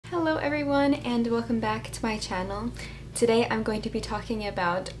Hello everyone and welcome back to my channel. Today I'm going to be talking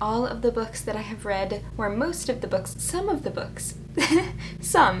about all of the books that I have read, or most of the books, some of the books,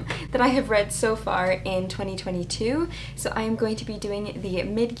 some that I have read so far in 2022. So I am going to be doing the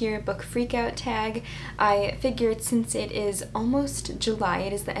mid-year book freakout tag. I figured since it is almost July,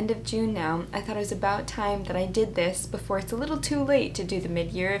 it is the end of June now, I thought it was about time that I did this before it's a little too late to do the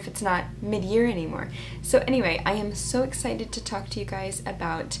mid-year if it's not mid-year anymore. So anyway, I am so excited to talk to you guys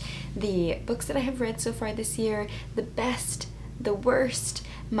about the books that I have read so far this year, the best, the worst,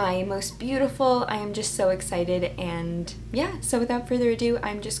 my most beautiful. I am just so excited, and yeah, so without further ado,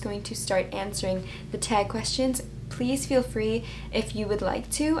 I'm just going to start answering the tag questions. Please feel free if you would like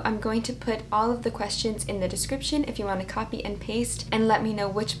to. I'm going to put all of the questions in the description if you want to copy and paste and let me know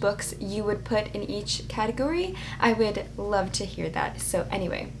which books you would put in each category. I would love to hear that. So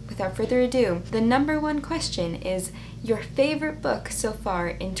anyway, without further ado, the number one question is your favorite book so far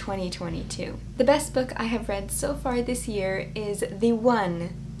in 2022. The best book I have read so far this year is the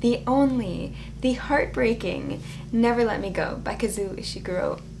one, the only, the heartbreaking Never Let Me Go by Kazuo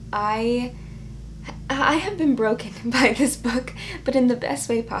Ishiguro. I have been broken by this book, but in the best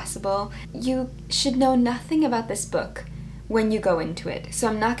way possible. You should know nothing about this book when you go into it, so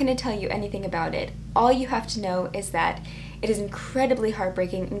I'm not going to tell you anything about it. All you have to know is that it is incredibly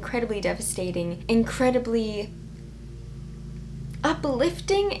heartbreaking, incredibly devastating, incredibly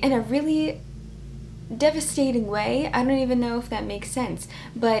uplifting in a really devastating way. I don't even know if that makes sense,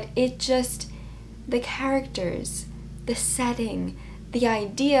 but it just, the characters, the setting, the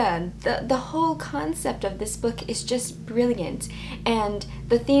idea, the whole concept of this book is just brilliant, and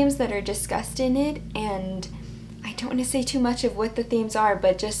the themes that are discussed in it, and I don't want to say too much of what the themes are,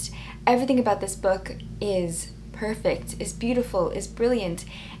 but just everything about this book is perfect, is beautiful, is brilliant,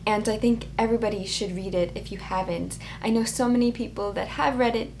 and I think everybody should read it if you haven't. I know so many people that have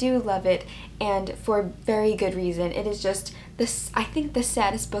read it, do love it, and for very good reason. It is just this, I think, the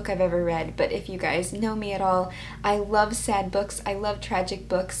saddest book I've ever read, but if you guys know me at all, I love sad books, I love tragic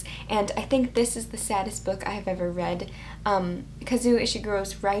books, and I think this is the saddest book I have ever read. Kazuo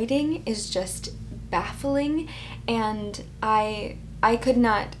Ishiguro's writing is just baffling, and I could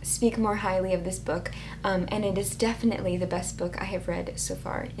not speak more highly of this book, and it is definitely the best book I have read so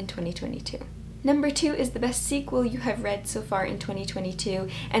far in 2022. Number 2 is the best sequel you have read so far in 2022,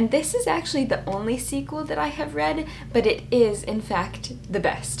 and this is actually the only sequel that I have read, but it is, in fact, the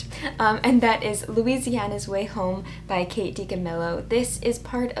best. And that is Louisiana's Way Home by Kate DiCamillo. This is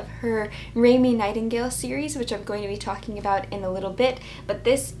part of her Raimi Nightingale series, which I'm going to be talking about in a little bit, but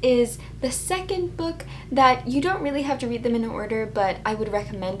this is the second book that you don't really have to read them in order, but I would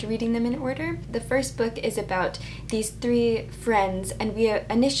recommend reading them in order. The first book is about these 3 friends, and we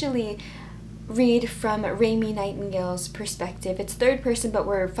initially read from Raimi Nightingale's perspective. It's third person, but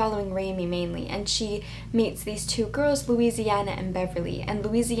we're following Raimi mainly, and she meets these 2 girls, Louisiana and Beverly, and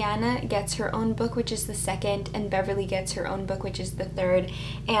Louisiana gets her own book, which is the second, and Beverly gets her own book, which is the third,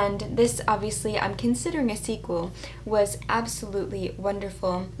 and this, obviously, I'm considering a sequel, was absolutely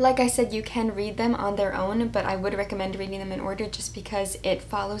wonderful. Like I said, you can read them on their own, but I would recommend reading them in order just because it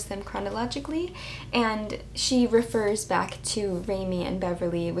follows them chronologically, and she refers back to Raimi and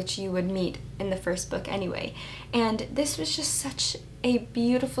Beverly, which you would meet in the first book anyway. And this was just such a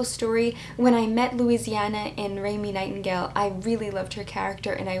beautiful story. When I met Louisiana in Raimi Nightingale, I really loved her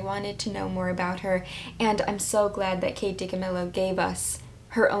character and I wanted to know more about her, and I'm so glad that Kate DiCamillo gave us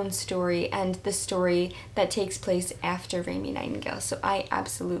her own story and the story that takes place after Raimi Nightingale. So I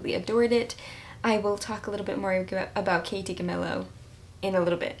absolutely adored it. I will talk a little bit more about Kate DiCamillo in a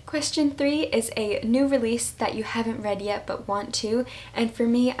little bit. Question 3 is a new release that you haven't read yet but want to, and for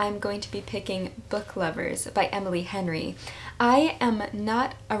me, I'm going to be picking Book Lovers by Emily Henry. I am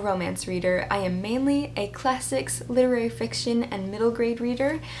not a romance reader. I am mainly a classics, literary fiction, and middle grade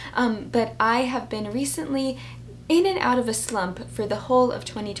reader, but I have been recently in and out of a slump for the whole of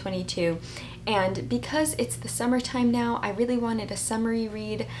 2022. And because it's the summertime now, I really wanted a summery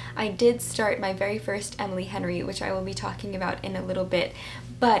read. I did start my very first Emily Henry, which I will be talking about in a little bit,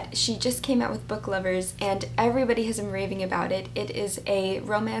 but she just came out with Book Lovers and everybody has been raving about it. It is a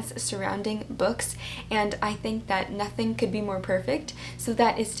romance surrounding books, and I think that nothing could be more perfect, so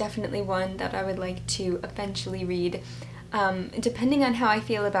that is definitely one that I would like to eventually read. Depending on how I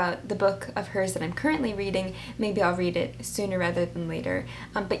feel about the book of hers that I'm currently reading, maybe I'll read it sooner rather than later.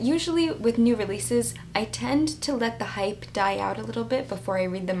 But usually with new releases, I tend to let the hype die out a little bit before I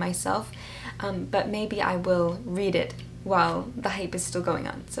read them myself, but maybe I will read it while the hype is still going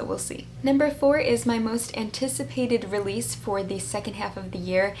on, so we'll see. Number 4 is my most anticipated release for the second half of the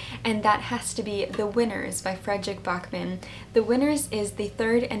year, and that has to be The Winners by Fredrik Backman. The Winners is the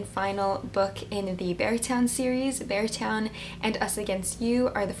third and final book in the Beartown series. Beartown and Us Against You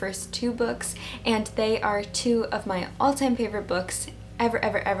are the first 2 books, and they are 2 of my all-time favorite books ever,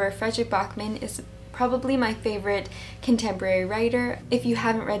 ever, ever. Fredrik Backman is probably my favorite contemporary writer. If you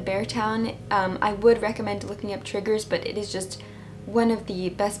haven't read Beartown, I would recommend looking up Triggers, but it is just one of the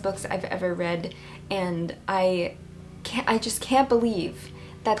best books I've ever read, and I just can't believe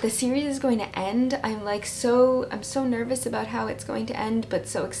that the series is going to end. I'm so nervous about how it's going to end, but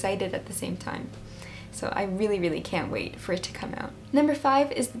so excited at the same time. So I really, really can't wait for it to come out. Number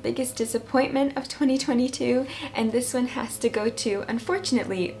 5 is the biggest disappointment of 2022, and this one has to go to,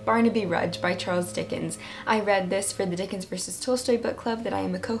 unfortunately, Barnaby Rudge by Charles Dickens. I read this for the Dickens vs. Tolstoy book club that I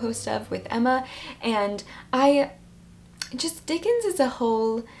am a co-host of with Emma, and Dickens as a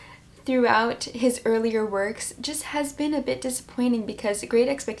whole, throughout his earlier works, just has been a bit disappointing because Great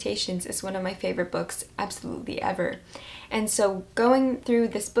Expectations is one of my favorite books absolutely ever. And so going through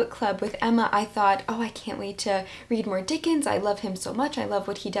this book club with Emma, I thought, oh, I can't wait to read more Dickens. I love him so much. I love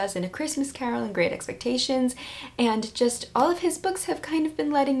what he does in A Christmas Carol and Great Expectations. And just all of his books have kind of been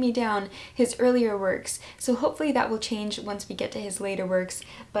letting me down, his earlier works. So hopefully that will change once we get to his later works.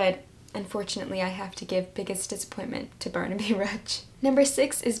 But unfortunately, I have to give biggest disappointment to Barnaby Rudge. Number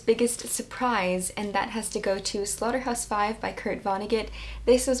 6 is biggest surprise, and that has to go to Slaughterhouse-Five by Kurt Vonnegut.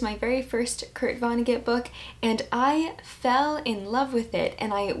 This was my very first Kurt Vonnegut book, and I fell in love with it,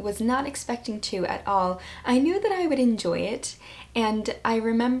 and I was not expecting to at all. I knew that I would enjoy it, and I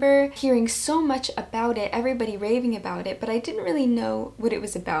remember hearing so much about it, everybody raving about it, but I didn't really know what it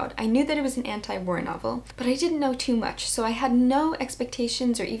was about. I knew that it was an anti-war novel, but I didn't know too much, so I had no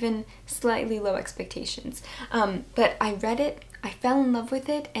expectations or even slightly low expectations. But I read it, I fell in love with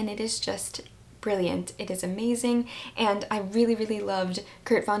it, and it is just brilliant. It is amazing, and I really, really loved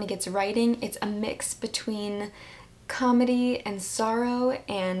Kurt Vonnegut's writing. It's a mix between comedy and sorrow,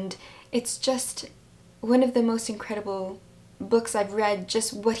 and it's just one of the most incredible books I've read.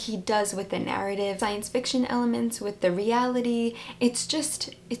 Just what he does with the narrative, science fiction elements with the reality. It's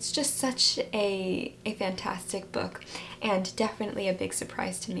just such a fantastic book, and definitely a big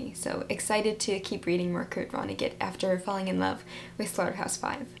surprise to me. So excited to keep reading more Kurt Vonnegut after falling in love with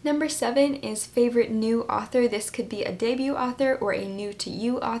Slaughterhouse-Five. Number 7 is favorite new author. This could be a debut author or a new to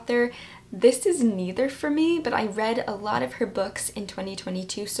you author. This is neither for me, but I read a lot of her books in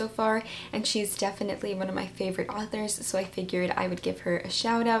 2022 so far, and she's definitely one of my favorite authors, so I figured I would give her a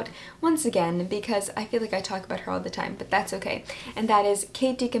shout out once again because I feel like I talk about her all the time, but that's okay. And that is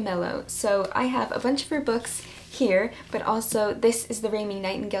Kate DiCamillo. So I have a bunch of her books here, but also this is the Raimi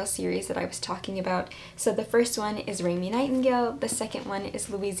Nightingale series that I was talking about. So the first one is Raimi Nightingale, the second one is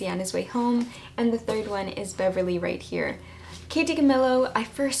Louisiana's Way Home, and the third one is Beverly Right Here. Kate DiCamillo, I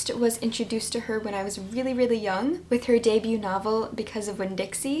first was introduced to her when I was really, really young with her debut novel Because of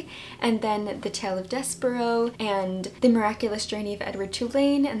Winn-Dixie, and then The Tale of Despereaux, and The Miraculous Journey of Edward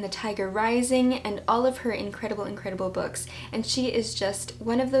Tulane, and The Tiger Rising, and all of her incredible, incredible books. And she is just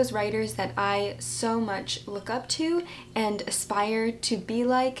one of those writers that I so much look up to and aspire to be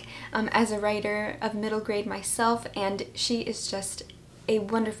like as a writer of middle grade myself, and she is just a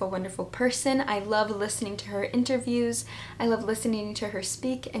wonderful, wonderful person. I love listening to her interviews. I love listening to her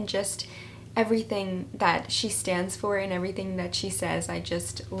speak, and just everything that she stands for and everything that she says I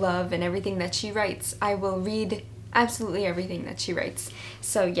just love, and everything that she writes. I will read absolutely everything that she writes.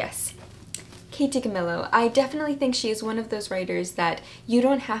 So yes, Kate DiCamillo. I definitely think she is one of those writers that you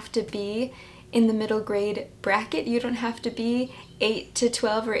don't have to be in the middle grade bracket. You don't have to be 8 to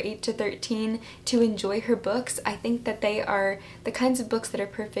 12 or 8 to 13 to enjoy her books. I think that they are the kinds of books that are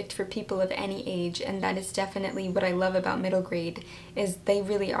perfect for people of any age, and that is definitely what I love about middle grade, is they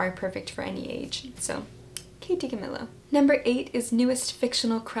really are perfect for any age. So Kate DiCamillo. Number 8 is newest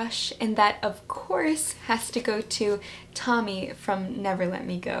fictional crush, and that of course has to go to Tommy from Never Let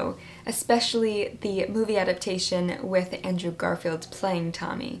Me Go, especially the movie adaptation with Andrew Garfield playing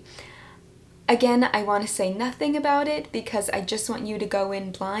Tommy. Again, I want to say nothing about it because I just want you to go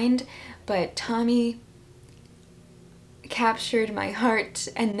in blind, but Tommy captured my heart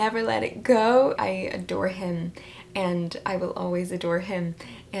and never let it go. I adore him, and I will always adore him,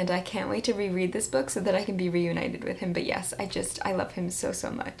 and I can't wait to reread this book so that I can be reunited with him. But yes, I love him so, so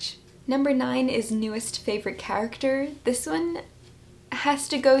much. Number 9 is newest favorite character. This one has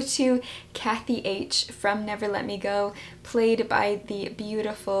to go to Kathy H. from Never Let Me Go, played by the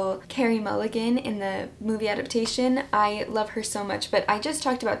beautiful Carey Mulligan in the movie adaptation. I love her so much, but I just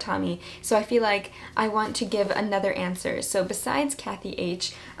talked about Tommy, so I feel like I want to give another answer. So besides Kathy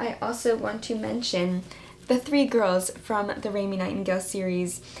H., I also want to mention the three girls from the Raimi Nightingale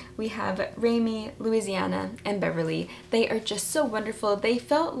series. We have Raimi, Louisiana, and Beverly. They are just so wonderful. They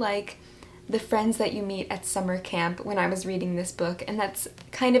felt like the friends that you meet at summer camp when I was reading this book, and that's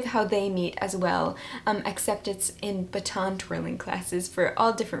kind of how they meet as well, except it's in baton twirling classes for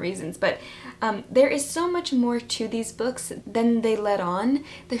all different reasons. But there is so much more to these books than they let on.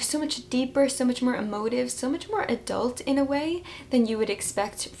 They're so much deeper, so much more emotive, so much more adult in a way than you would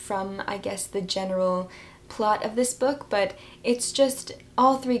expect from, I guess, the general plot of this book, but it's just,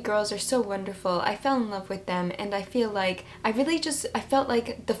 all three girls are so wonderful. I fell in love with them, and I feel like I felt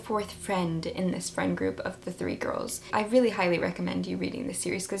like the fourth friend in this friend group of the three girls. I really highly recommend you reading this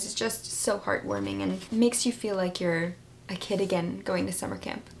series because it's just so heartwarming and makes you feel like you're a kid again going to summer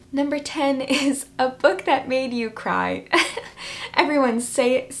camp. Number 10 is a book that made you cry. Everyone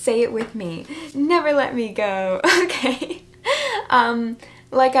say it with me. Never Let Me Go. Okay.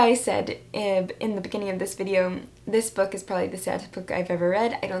 Like I said in the beginning of this video, this book is probably the saddest book I've ever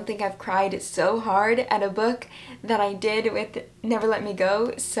read. I don't think I've cried so hard at a book that I did with Never Let Me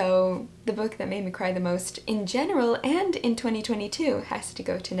Go, so the book that made me cry the most in general and in 2022 has to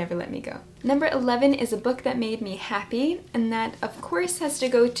go to Never Let Me Go. Number 11 is a book that made me happy, and that of course has to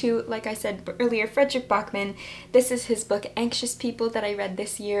go to, like I said earlier, Fredrik Backman. This is his book Anxious People that I read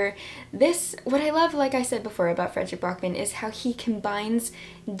this year. What I love, like I said before about Fredrik Backman, is how he combines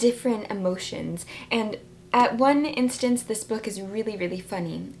different emotions, and at one instance, this book is really, really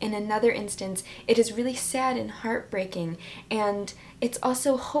funny. In another instance, it is really sad and heartbreaking, and it's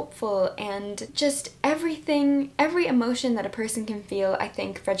also hopeful, and just everything, every emotion that a person can feel, I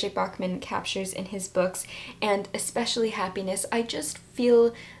think Fredrik Backman captures in his books, and especially happiness. I just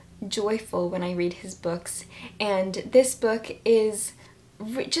feel joyful when I read his books, and this book is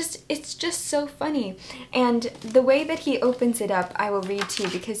it's just so funny. And the way that he opens it up, I will read to you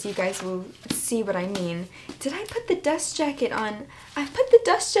because you guys will see what I mean. Did I put the dust jacket on? I put the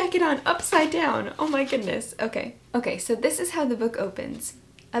dust jacket on upside down. Oh my goodness. Okay. Okay, so this is how the book opens.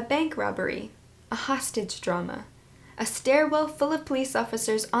 A bank robbery. A hostage drama. A stairwell full of police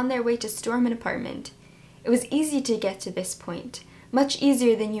officers on their way to storm an apartment. It was easy to get to this point. Much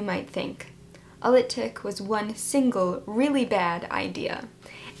easier than you might think. All it took was one single, really bad idea.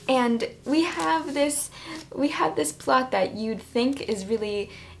 And we have this plot that you'd think is really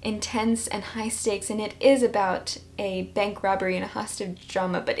intense and high stakes, and it is about a bank robbery and a hostage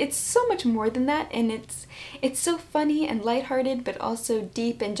drama, but it's so much more than that, and it's so funny and lighthearted, but also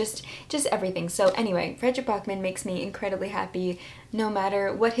deep and just everything. So anyway, Fredrik Backman makes me incredibly happy no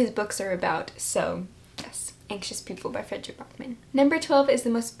matter what his books are about. So yes. Anxious People by Fredrik Backman. Number 12 is the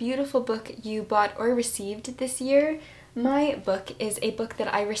most beautiful book you bought or received this year. My book is a book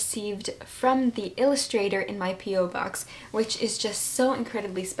that I received from the illustrator in my P.O. box, which is just so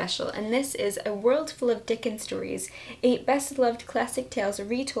incredibly special. And this is A World Full of Dickens Stories, 8 best-loved classic tales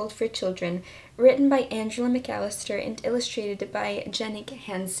retold for children, written by Angela McAllister and illustrated by Jenny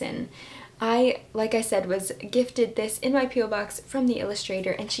Hansen. I, like I said, was gifted this in my P.O. box from the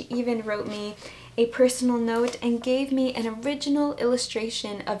illustrator, and she even wrote me a personal note and gave me an original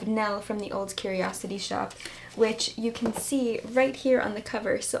illustration of Nell from the Old Curiosity Shop, which you can see right here on the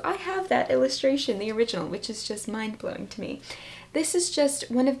cover. So I have that illustration, the original, which is just mind-blowing to me. This is just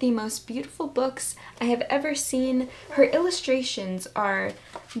one of the most beautiful books I have ever seen. Her illustrations are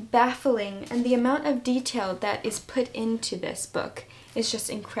baffling, and the amount of detail that is put into this book is just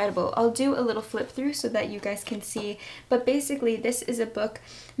incredible. I'll do a little flip through so that you guys can see, but basically this is a book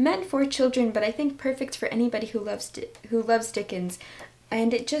meant for children, but I think perfect for anybody who loves Dickens.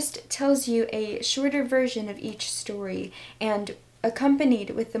 And it just tells you a shorter version of each story, and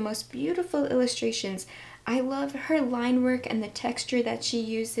accompanied with the most beautiful illustrations. I love her line work and the texture that she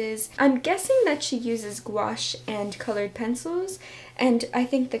uses. I'm guessing that she uses gouache and colored pencils, and I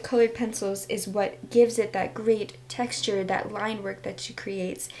think the colored pencils is what gives it that great texture, that line work that she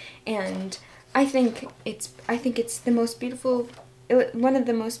creates. And I think it's the most beautiful, one of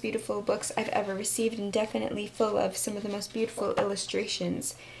the most beautiful books I've ever received, and definitely full of some of the most beautiful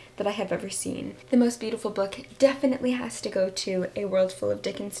illustrations that I have ever seen. The most beautiful book definitely has to go to A World Full of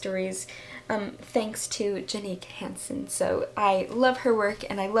Dickens Stories, thanks to Jenny Hansen. So I love her work,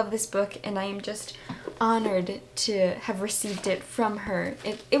 and I love this book, and I am just honored to have received it from her.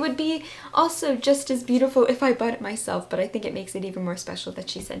 It would be also just as beautiful if I bought it myself, but I think it makes it even more special that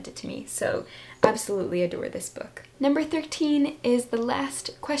she sent it to me. So absolutely adore this book. Number 13 is the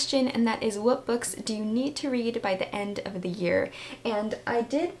last question, and that is, what books do you need to read by the end of the year? And I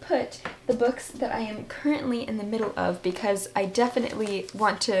did put the books that I am currently in the middle of because I definitely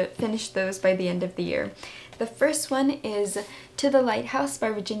want to finish those by the end of the year. The first one is To the Lighthouse by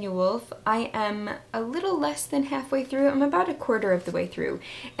Virginia Woolf. I am a little less than halfway through. I'm about a quarter of the way through,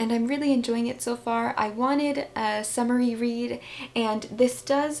 and I'm really enjoying it so far. I wanted a summary read, and this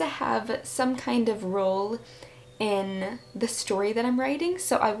does have some kind of role in the story that I'm writing,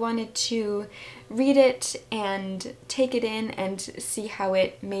 so I wanted to read it and take it in and see how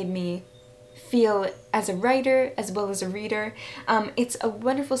it made me feel as a writer as well as a reader. It's a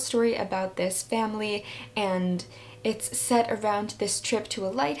wonderful story about this family, and it's set around this trip to a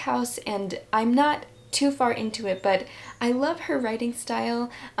lighthouse, and I'm not too far into it, but I love her writing style.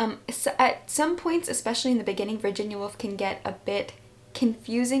 So at some points, especially in the beginning, Virginia Woolf can get a bit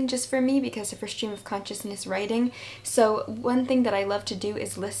confusing just for me because of her stream of consciousness writing. So one thing that I love to do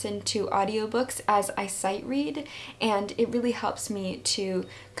is listen to audiobooks as I sight read, and it really helps me to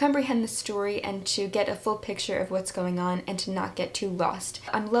comprehend the story and to get a full picture of what's going on and to not get too lost.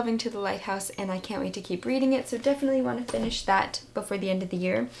 I'm loving To the Lighthouse, and I can't wait to keep reading it, so definitely want to finish that before the end of the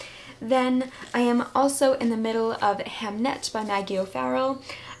year. Then I am also in the middle of Hamnet by Maggie O'Farrell.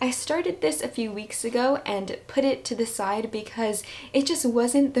 I started this a few weeks ago and put it to the side because it just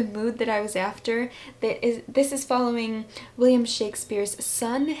wasn't the mood that I was after. This is following William Shakespeare's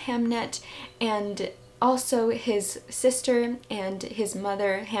son, Hamnet, and also his sister and his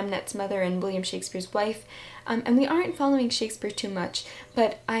mother, Hamnet's mother, and William Shakespeare's wife. And we aren't following Shakespeare too much,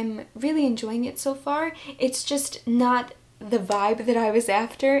 but I'm really enjoying it so far. It's just not the vibe that I was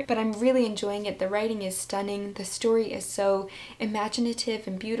after, but I'm really enjoying it. The writing is stunning. The story is so imaginative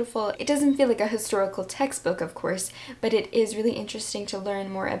and beautiful. It doesn't feel like a historical textbook, of course, but it is really interesting to learn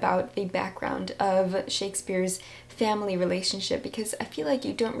more about the background of Shakespeare's family relationship, because I feel like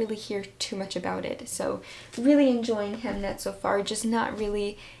you don't really hear too much about it. So really enjoying Hamnet so far, just not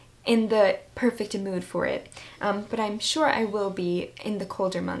really in the perfect mood for it, but I'm sure I will be in the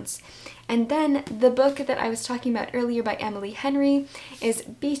colder months. And then the book that I was talking about earlier by Emily Henry is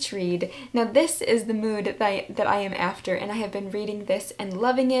Beach Read. Now this is the mood that I am after, and I have been reading this and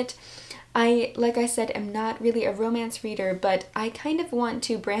loving it. I, like I said, am not really a romance reader, but I kind of want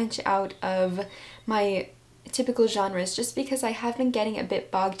to branch out of my typical genres just because I have been getting a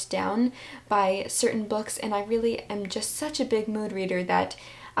bit bogged down by certain books, and I really am just such a big mood reader that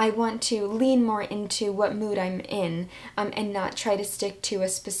I want to lean more into what mood I'm in, and not try to stick to a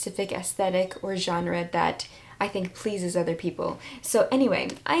specific aesthetic or genre that I think pleases other people. So anyway,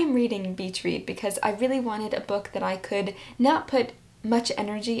 I am reading Beach Read because I really wanted a book that I could not put much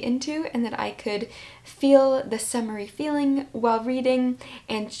energy into and that I could feel the summery feeling while reading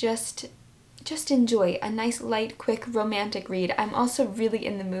and just enjoy a nice, light, quick, romantic read. I'm also really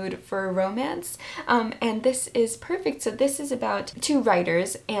in the mood for a romance, and this is perfect. So this is about two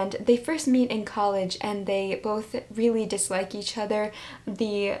writers, and they first meet in college, and they both really dislike each other.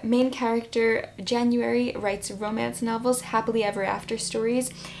 The main character, January, writes romance novels, happily ever after stories,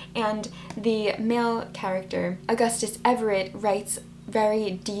 and the male character, Augustus Everett, writes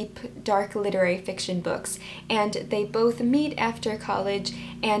very deep, dark literary fiction books, and they both meet after college,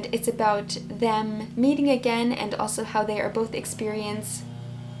 and it's about them meeting again and also how they are both experience.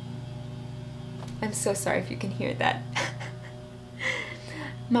 I'm so sorry if you can hear that.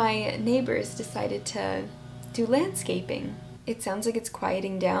 My neighbors decided to do landscaping. It sounds like it's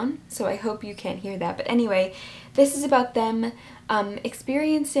quieting down, so I hope you can't hear that. But anyway, this is about them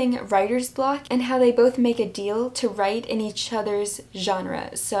experiencing writer's block and how they both make a deal to write in each other's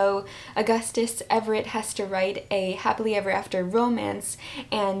genre. So Augustus Everett has to write a happily ever after romance,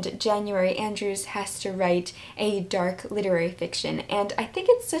 and January Andrews has to write a dark literary fiction. And I think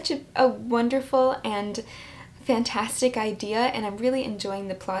it's such a wonderful and fantastic idea, and I'm really enjoying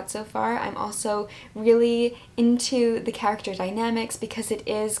the plot so far. I'm also really into the character dynamics because it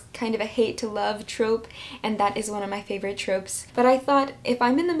is kind of a hate to love trope, and that is one of my favorite tropes. But I thought, if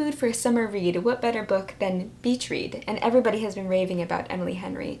I'm in the mood for a summer read, what better book than Beach Read? And everybody has been raving about Emily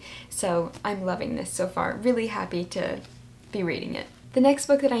Henry, so I'm loving this so far. Really happy to be reading it. The next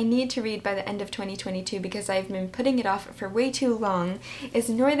book that I need to read by the end of 2022, because I've been putting it off for way too long, is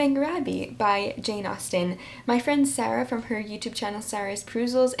Northanger Abbey by Jane Austen. My friend Sarah from her YouTube channel Sarah's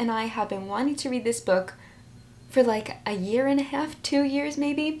Perusals and I have been wanting to read this book for like a year and a half, 2 years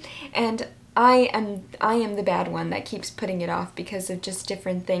maybe, and I am the bad one that keeps putting it off because of just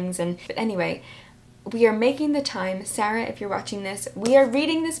different things. But anyway, we are making the time. Sarah, if you're watching this, we are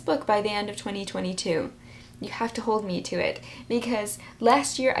reading this book by the end of 2022. You have to hold me to it, because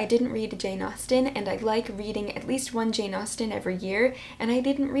last year I didn't read Jane Austen, and I like reading at least one Jane Austen every year, and I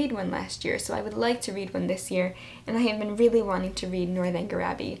didn't read one last year, so I would like to read one this year, and I have been really wanting to read Northanger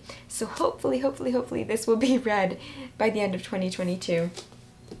Abbey. So hopefully this will be read by the end of 2022.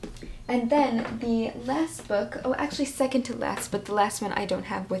 And then the last book, oh actually second to last, but the last one I don't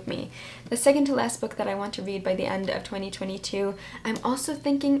have with me. The second to last book that I want to read by the end of 2022, I'm also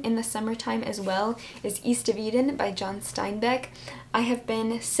thinking in the summertime as well, is East of Eden by John Steinbeck. I have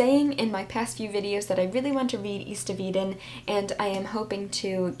been saying in my past few videos that I really want to read East of Eden, and I am hoping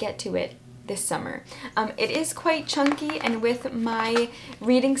to get to it this summer. It is quite chunky, and with my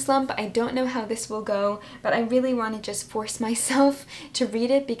reading slump, I don't know how this will go, but I really want to just force myself to read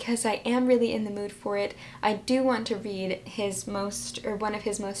it because I am really in the mood for it. I do want to read one of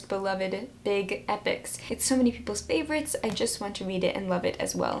his most beloved big epics. It's so many people's favorites, I just want to read it and love it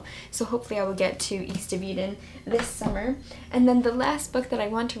as well. So hopefully I will get to East of Eden this summer. And then the last book that I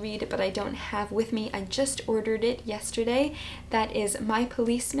want to read but I don't have with me, I just ordered it yesterday. That is My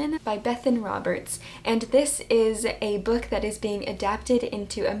Policeman by Bethan Roberts, and this is a book that is being adapted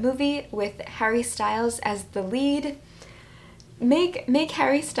into a movie with Harry Styles as the lead. Make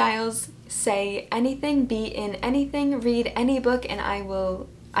Harry Styles say anything, be in anything, read any book, and I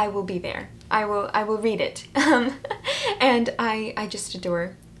will be there. I will read it. And I just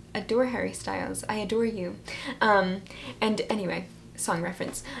adore Harry Styles. I adore you. And anyway, song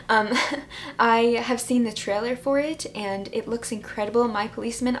reference. I have seen the trailer for it and it looks incredible. My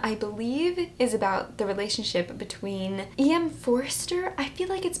Policeman, I believe, is about the relationship between E.M. Forster. I feel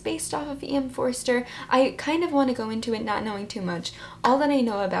like it's based off of E.M. Forster. I kind of want to go into it not knowing too much. All that I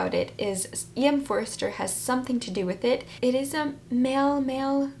know about it is E.M. Forster has something to do with it. It is a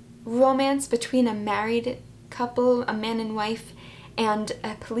male romance between a married couple, a man and wife, and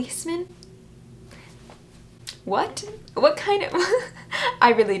a policeman. What kind of...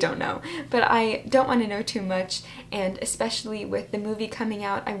 I really don't know, but I don't want to know too much, and especially with the movie coming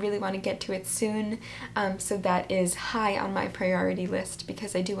out, I really want to get to it soon, so that is high on my priority list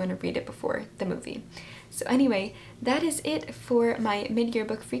because I do want to read it before the movie. So anyway, that is it for my mid-year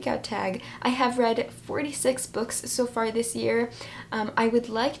book freakout tag. I have read 46 books so far this year. I would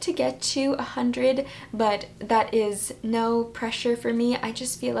like to get to 100, but that is no pressure for me. I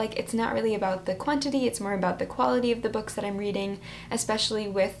just feel like it's not really about the quantity, it's more about the quality of the books that I'm reading, especially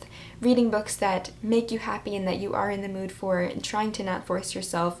with reading books that make you happy and that you are in the mood for, and trying to not force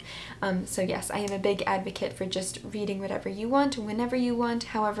yourself. So yes, I am a big advocate for just reading whatever you want, whenever you want,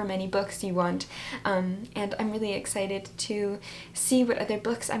 however many books you want. And I'm really excited to see what other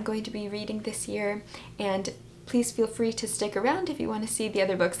books I'm going to be reading this year, and please feel free to stick around if you want to see the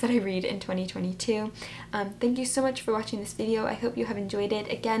other books that I read in 2022. Thank you so much for watching this video. I hope you have enjoyed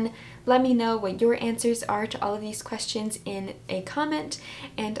it. Again, let me know what your answers are to all of these questions in a comment,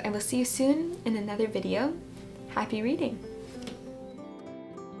 and I will see you soon in another video. Happy reading!